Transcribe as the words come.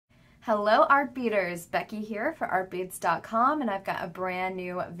Hello art beaders, Becky here for artbeads.com, and I've got a brand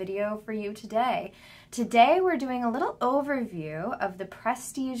new video for you today. Today we're doing a little overview of the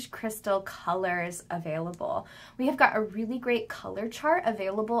prestige crystal colors available. We have got a really great color chart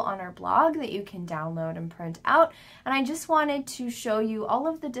available on our blog that you can download and print out, and I just wanted to show you all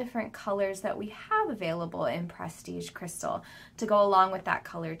of the different colors that we have available in prestige crystal to go along with that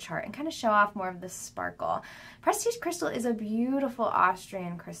color chart and kind of show off more of the sparkle. Prestige crystal is a beautiful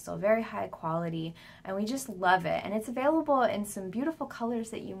Austrian crystal, very high quality, and we just love it. And it's available in some beautiful colors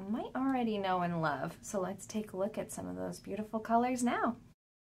that you might already know and love. So let's take a look at some of those beautiful colors now.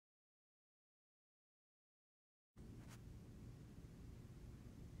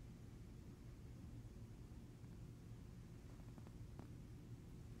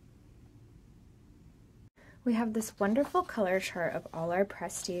 We have this wonderful color chart of all our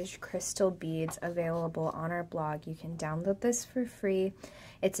prestige crystal beads available on our blog. You can download this for free.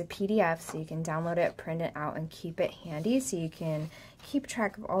 It's a PDF, so you can download it, print it out, and keep it handy so you can keep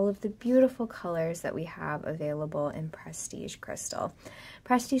track of all of the beautiful colors that we have available in prestige crystal.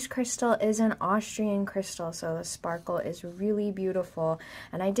 Prestige crystal is an Austrian crystal, so the sparkle is really beautiful.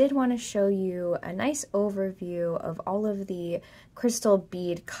 And I did want to show you a nice overview of all of the crystal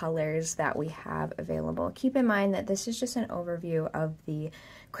bead colors that we have available. Keep in mind that this is just an overview of the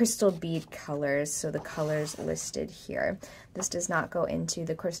crystal bead colors, so the colors listed here. This does not go into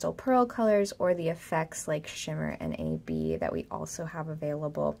the crystal pearl colors or the effects like shimmer and AB that we also have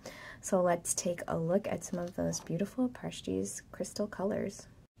available. So let's take a look at some of those beautiful prestige crystal colors.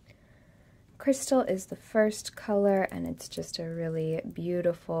 Crystal is the first color, and it's just a really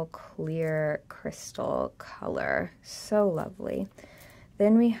beautiful, clear crystal color. So lovely.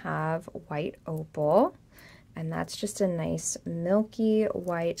 Then we have white opal, and that's just a nice milky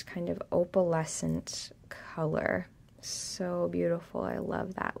white, kind of opalescent color. So beautiful. I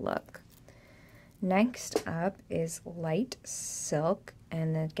love that look. Next up is light silk,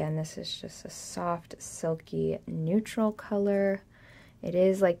 and again, this is just a soft, silky, neutral color. It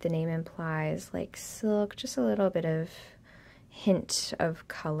is, like the name implies, like silk, just a little bit of hint of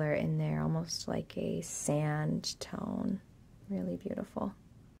color in there, almost like a sand tone. Really beautiful.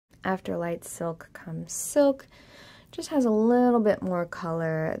 After light silk comes silk. Just has a little bit more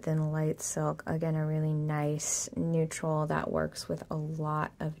color than light silk. Again, a really nice neutral that works with a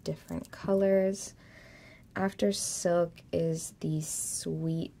lot of different colors. After silk is the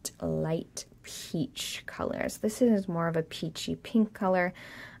sweet light peach colors. This is more of a peachy pink color.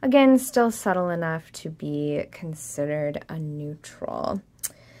 Again, still subtle enough to be considered a neutral.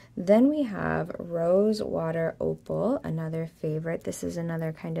 Then we have rose water opal, another favorite. This is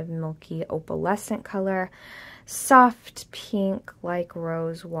another kind of milky opalescent color. Soft pink like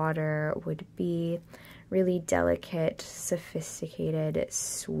rose water would be. Really delicate, sophisticated,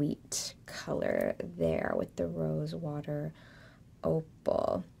 sweet color there with the rose water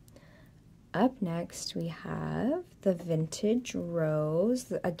opal. Up next we have the vintage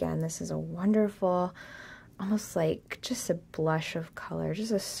rose. Again, this is a wonderful, almost like just a blush of color,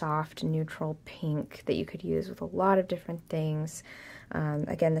 just a soft neutral pink that you could use with a lot of different things.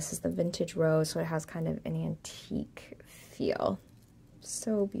 Again, this is the vintage rose, so it has kind of an antique feel.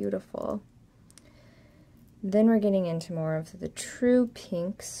 So beautiful. Then we're getting into more of the true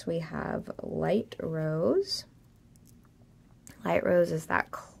pinks. We have light rose. Light rose is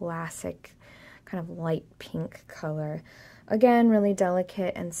that classic kind of light pink color. Again, really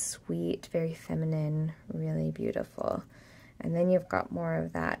delicate and sweet, very feminine, really beautiful. And then you've got more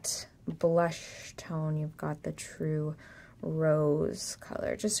of that blush tone. You've got the true rose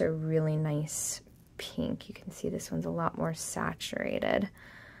color, just a really nice pink. You can see this one's a lot more saturated.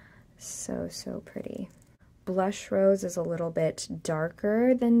 So, so pretty. Blush rose is a little bit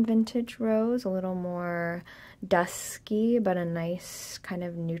darker than vintage rose, a little more dusky, but a nice kind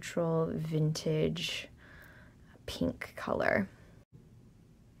of neutral vintage pink color.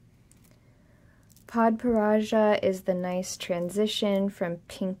 Podparaja is the nice transition from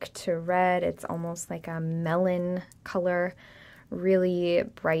pink to red. It's almost like a melon color, really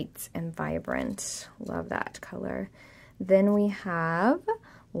bright and vibrant. Love that color. Then we have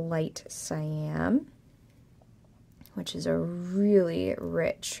light cyan, which is a really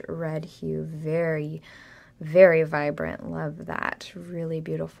rich red hue, very, very vibrant. Love that. Really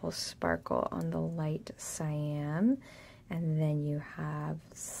beautiful sparkle on the light cyan. And then you have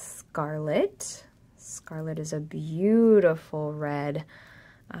scarlet. Scarlet is a beautiful red,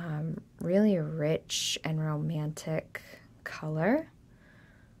 really rich and romantic color.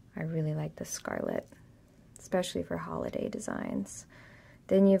 I really like the scarlet, especially for holiday designs.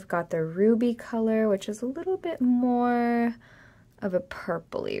 Then you've got the ruby color, which is a little bit more of a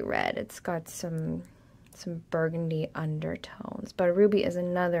purpley red. It's got some burgundy undertones, but ruby is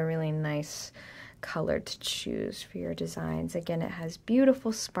another really nice color to choose for your designs. Again, it has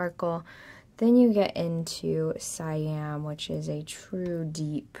beautiful sparkle. Then you get into cyan, which is a true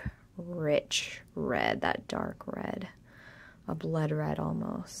deep, rich red, that dark red, a blood red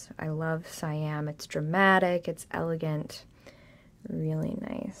almost. I love cyan. It's dramatic, it's elegant, really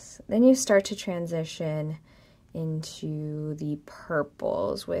nice. Then you start to transition into the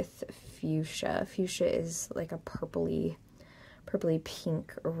purples with fuchsia. Fuchsia is like a purpley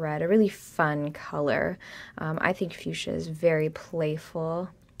pink red, a really fun color. I think fuchsia is very playful.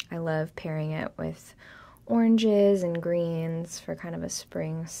 I love pairing it with oranges and greens for kind of a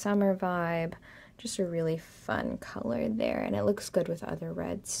spring summer vibe. Just a really fun color there, and it looks good with other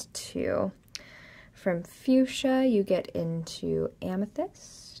reds too. From fuchsia you get into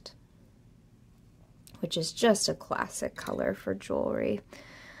amethyst, which is just a classic color for jewelry.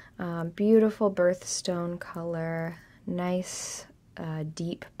 Beautiful birthstone color, nice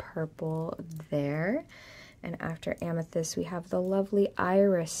deep purple there. And after amethyst, we have the lovely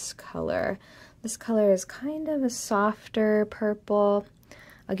iris color. This color is kind of a softer purple.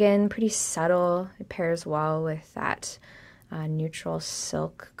 Again, pretty subtle. It pairs well with that neutral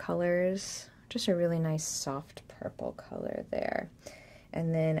silk colors. Just a really nice soft purple color there.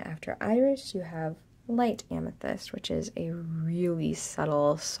 And then after iris, you have light amethyst, which is a really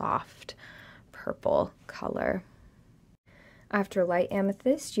subtle, soft purple color. After light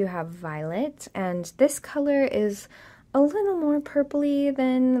amethyst, you have violet, and this color is a little more purpley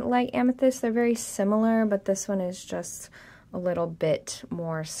than light amethyst. They're very similar, but this one is just a little bit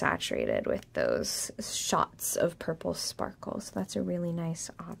more saturated with those shots of purple sparkle, so that's a really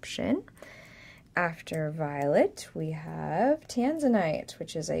nice option. After violet, we have tanzanite,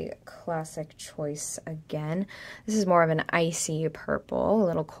 which is a classic choice again. This is more of an icy purple, a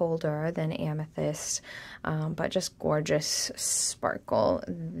little colder than amethyst, but just gorgeous sparkle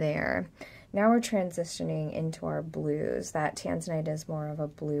there. Now we're transitioning into our blues. That tanzanite is more of a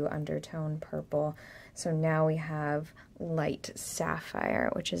blue undertone purple. So now we have light sapphire,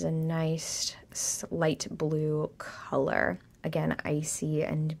 which is a nice light blue color. Again, icy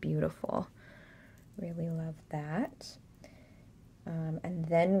and beautiful. Really love that. And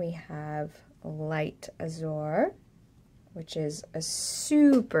then we have light azure, which is a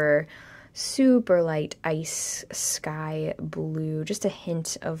super light ice sky blue, just a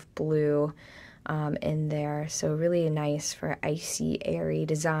hint of blue in there. So really nice for icy, airy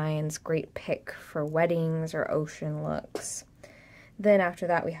designs, great pick for weddings or ocean looks. Then after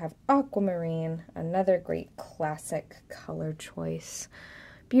that we have aquamarine, another great classic color choice.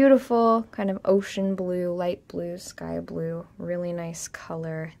 Beautiful, kind of ocean blue, light blue, sky blue, really nice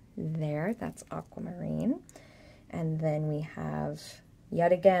color there. That's aquamarine. And then we have,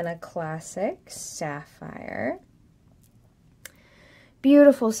 yet again, a classic sapphire.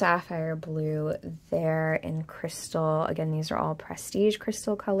 Beautiful sapphire blue there in crystal. Again, these are all prestige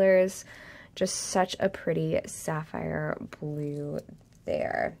crystal colors. Just such a pretty sapphire blue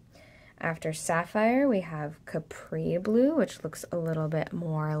there. After sapphire, we have capri blue, which looks a little bit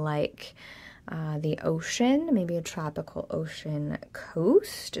more like the ocean, maybe a tropical ocean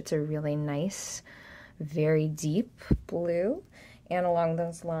coast. It's a really nice, very deep blue. And along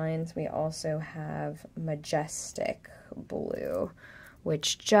those lines, we also have majestic blue,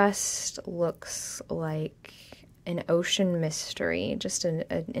 which just looks like an ocean mystery, just an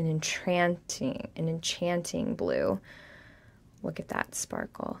enchanting blue. Look at that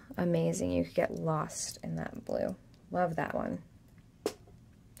sparkle. Amazing. You could get lost in that blue. Love that one.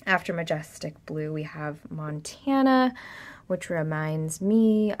 After majestic blue, we have Montana, which reminds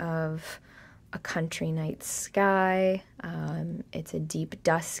me of a country night sky. It's a deep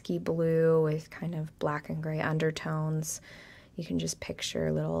dusky blue with kind of black and gray undertones. You can just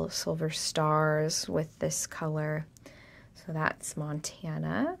picture little silver stars with this color. So that's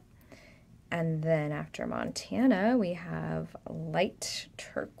Montana. And then after Montana, we have light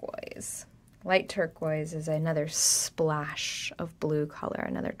turquoise. Light turquoise is another splash of blue color,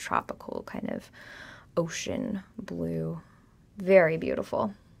 another tropical kind of ocean blue. Very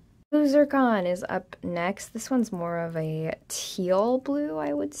beautiful. Blue zircon is up next. This one's more of a teal blue,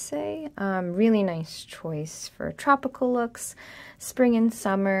 I would say. Really nice choice for tropical looks, spring and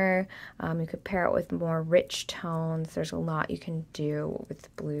summer. You could pair it with more rich tones. There's a lot you can do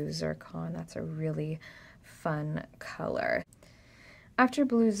with blue zircon. That's a really fun color. After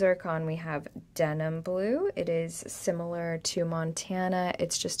blue zircon, we have denim blue. It is similar to Montana.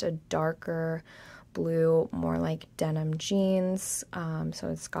 It's just a darker blue, more like denim jeans. So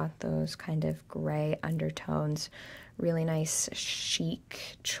it's got those kind of gray undertones. Really nice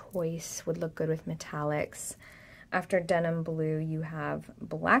chic choice, would look good with metallics. After denim blue, you have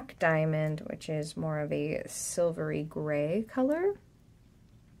black diamond, which is more of a silvery gray color.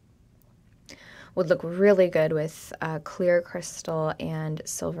 Would look really good with clear crystal and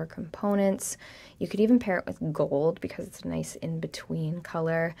silver components. You could even pair it with gold because it's a nice in-between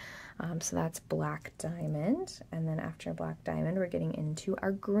color. So that's black diamond. And then after black diamond, we're getting into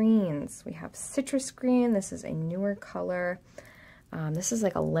our greens. We have citrus green. This is a newer color. This is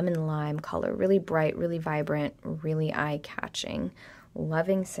like a lemon lime color, really bright, really vibrant, really eye-catching.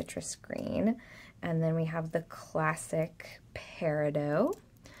 Loving citrus green. And then we have the classic peridot.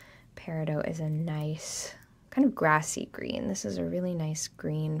 Peridot is a nice kind of grassy green. This is a really nice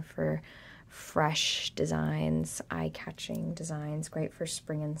green for fresh designs, eye-catching designs, great for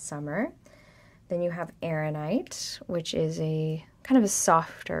spring and summer. Then you have aronite, which is a kind of a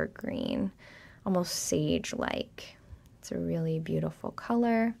softer green, almost sage-like. It's a really beautiful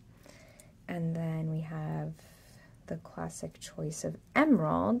color. And then we have the classic choice of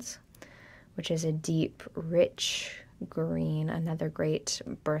emerald, which is a deep, rich green, another great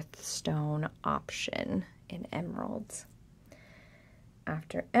birthstone option in emeralds.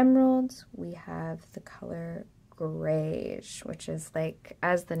 After emeralds, we have the color grayish, which is like,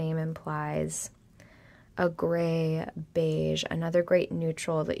 as the name implies, a gray beige, another great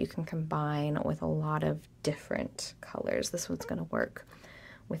neutral that you can combine with a lot of different colors. This one's going to work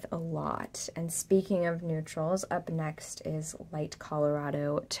with a lot. And speaking of neutrals, up next is light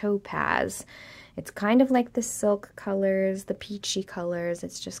Colorado topaz. It's kind of like the silk colors, the peachy colors.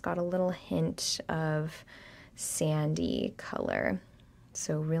 It's just got a little hint of sandy color.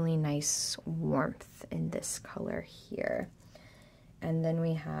 So really nice warmth in this color here. And then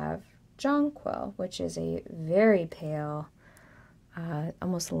we have jonquil, which is a very pale,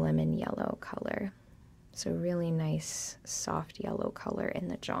 almost lemon yellow color. So really nice soft yellow color in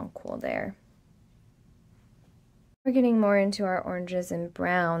the jonquil there. We're getting more into our oranges and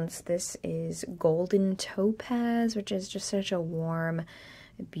browns. This is golden topaz, which is just such a warm,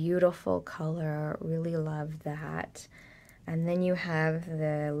 beautiful color. Really love that. And then you have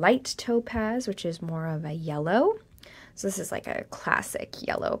the light topaz, which is more of a yellow. So this is like a classic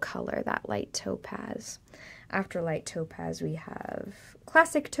yellow color, that light topaz. After light topaz, we have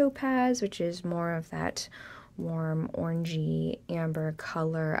classic topaz, which is more of that warm orangey amber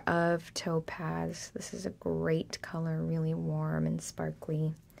color of topaz. This is a great color, really warm and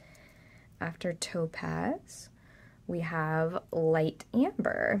sparkly. After topaz, we have light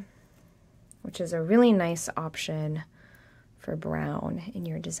amber, which is a really nice option for brown in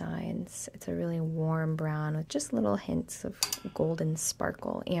your designs. It's a really warm brown with just little hints of golden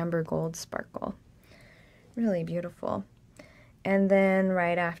sparkle, amber gold sparkle. Really beautiful. And then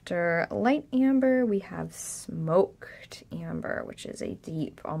right after light amber, we have smoked amber, which is a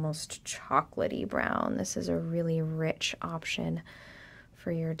deep, almost chocolatey brown. This is a really rich option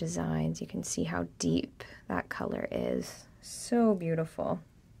for your designs. You can see how deep that color is. So beautiful.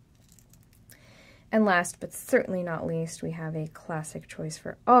 And last but certainly not least, we have a classic choice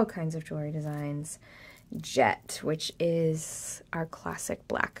for all kinds of jewelry designs, jet, which is our classic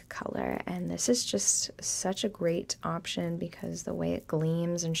black color. And this is just such a great option because the way it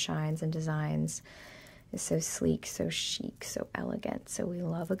gleams and shines and designs is so sleek, so chic, so elegant. So we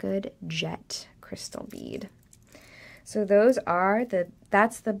love a good jet crystal bead. So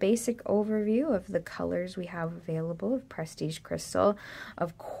that's the basic overview of the colors we have available of Prestige Crystal.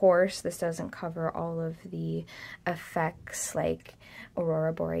 Of course, this doesn't cover all of the effects like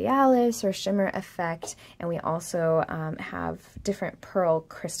Aurora Borealis or Shimmer Effect, and we also have different pearl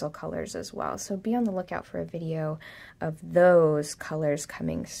crystal colors as well. So be on the lookout for a video of those colors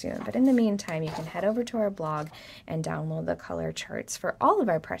coming soon. But in the meantime, you can head over to our blog and download the color charts for all of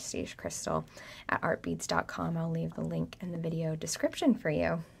our Prestige Crystal at artbeads.com. I'll leave the link in the video description for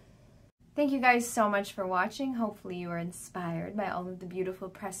you. Thank you guys so much for watching. Hopefully you were inspired by all of the beautiful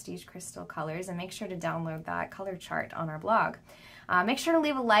Prestige Crystal colors, and make sure to download that color chart on our blog. Make sure to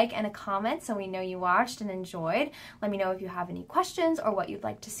leave a like and a comment so we know you watched and enjoyed. Let me know if you have any questions or what you'd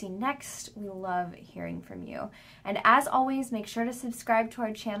like to see next. We love hearing from you. And as always, make sure to subscribe to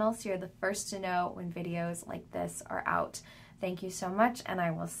our channel so you're the first to know when videos like this are out. Thank you so much, and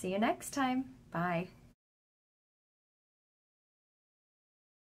I will see you next time. Bye.